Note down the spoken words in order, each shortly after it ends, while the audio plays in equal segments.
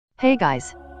Hey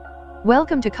guys!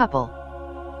 Welcome to Couple.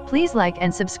 Please like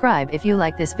and subscribe if you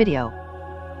like this video.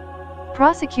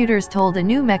 Prosecutors told a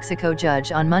New Mexico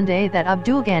judge on Monday that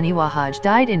Abdul Ghani Wahaj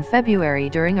died in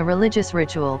February during a religious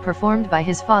ritual performed by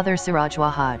his father Siraj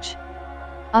Wahaj.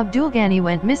 Abdul Ghani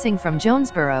went missing from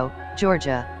Jonesboro,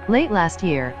 Georgia, late last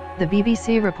year, the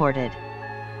BBC reported.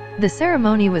 The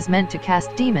ceremony was meant to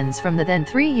cast demons from the then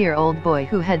 3-year-old boy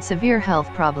who had severe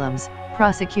health problems,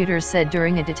 prosecutors said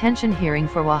during a detention hearing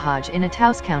for Wahaj in a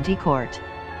Taos County court.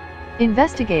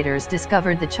 Investigators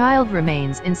discovered the child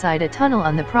remains inside a tunnel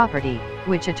on the property,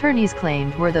 which attorneys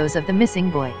claimed were those of the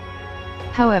missing boy.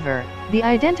 However, the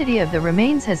identity of the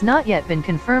remains has not yet been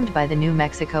confirmed by the New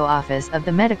Mexico Office of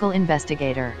the Medical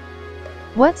Investigator.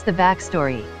 What's the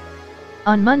backstory?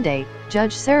 On Monday,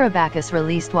 Judge Sarah Backus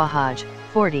released Wahaj,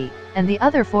 40, and the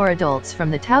other 4 adults from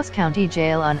the Taos County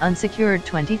Jail on unsecured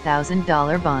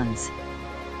 $20,000 bonds.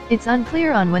 It's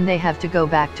unclear on when they have to go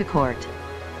back to court.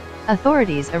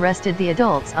 Authorities arrested the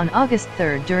adults on August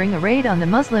 3 during a raid on the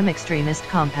Muslim extremist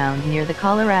compound near the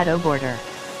Colorado border.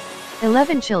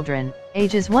 11 children,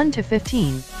 ages 1 to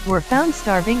 15, were found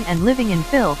starving and living in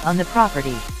filth on the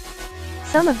property.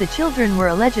 Some of the children were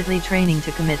allegedly training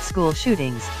to commit school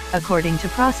shootings, according to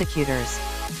prosecutors.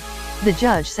 The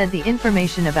judge said the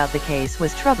information about the case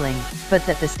was troubling, but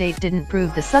that the state didn't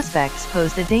prove the suspects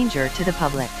posed a danger to the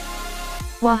public.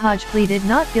 Wahaj pleaded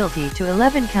not guilty to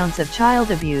 11 counts of child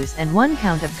abuse and 1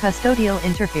 count of custodial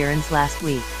interference last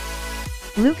week.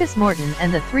 Lucas Morton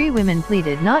and the 3 women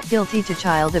pleaded not guilty to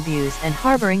child abuse and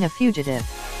harboring a fugitive.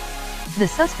 The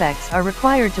suspects are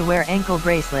required to wear ankle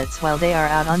bracelets while they are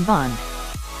out on bond.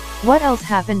 What else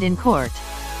happened in court?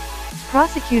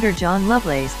 Prosecutor John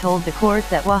Lovelace told the court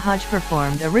that Wahaj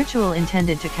performed a ritual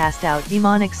intended to cast out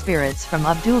demonic spirits from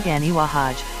Abdul Ghani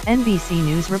Wahaj, NBC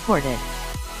News reported.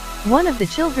 One of the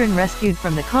children rescued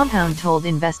from the compound told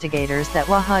investigators that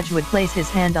Wahaj would place his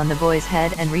hand on the boy's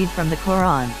head and read from the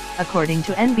Quran, according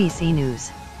to NBC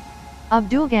News.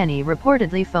 Abdul Ghani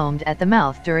reportedly foamed at the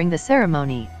mouth during the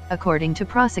ceremony, according to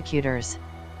prosecutors.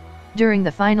 During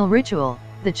the final ritual,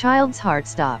 the child's heart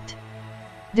stopped.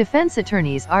 Defense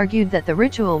attorneys argued that the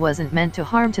ritual wasn't meant to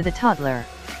harm to the toddler.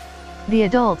 The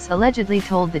adults allegedly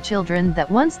told the children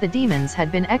that once the demons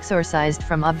had been exorcised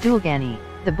from Abdul Ghani,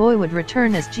 the boy would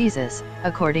return as Jesus,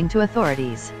 according to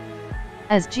authorities.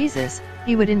 As Jesus,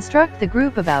 he would instruct the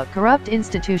group about corrupt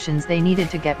institutions they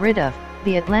needed to get rid of,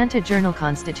 the Atlanta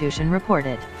Journal-Constitution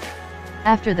reported.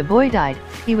 After the boy died,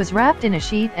 he was wrapped in a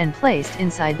sheet and placed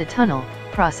inside the tunnel,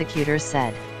 prosecutors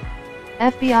said.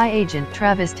 FBI agent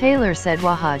Travis Taylor said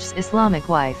Wahaj's Islamic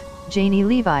wife, Janie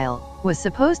Levile, was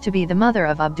supposed to be the mother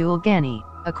of Abdul Ghani,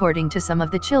 according to some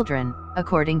of the children,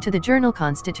 according to the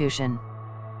Journal-Constitution.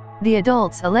 The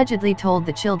adults allegedly told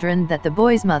the children that the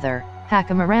boy's mother,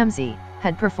 Hakama Ramsey,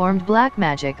 had performed black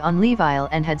magic on Levile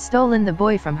and had stolen the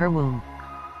boy from her womb.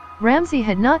 Ramsey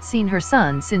had not seen her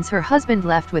son since her husband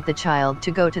left with the child to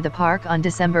go to the park on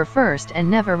December 1 and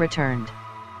never returned.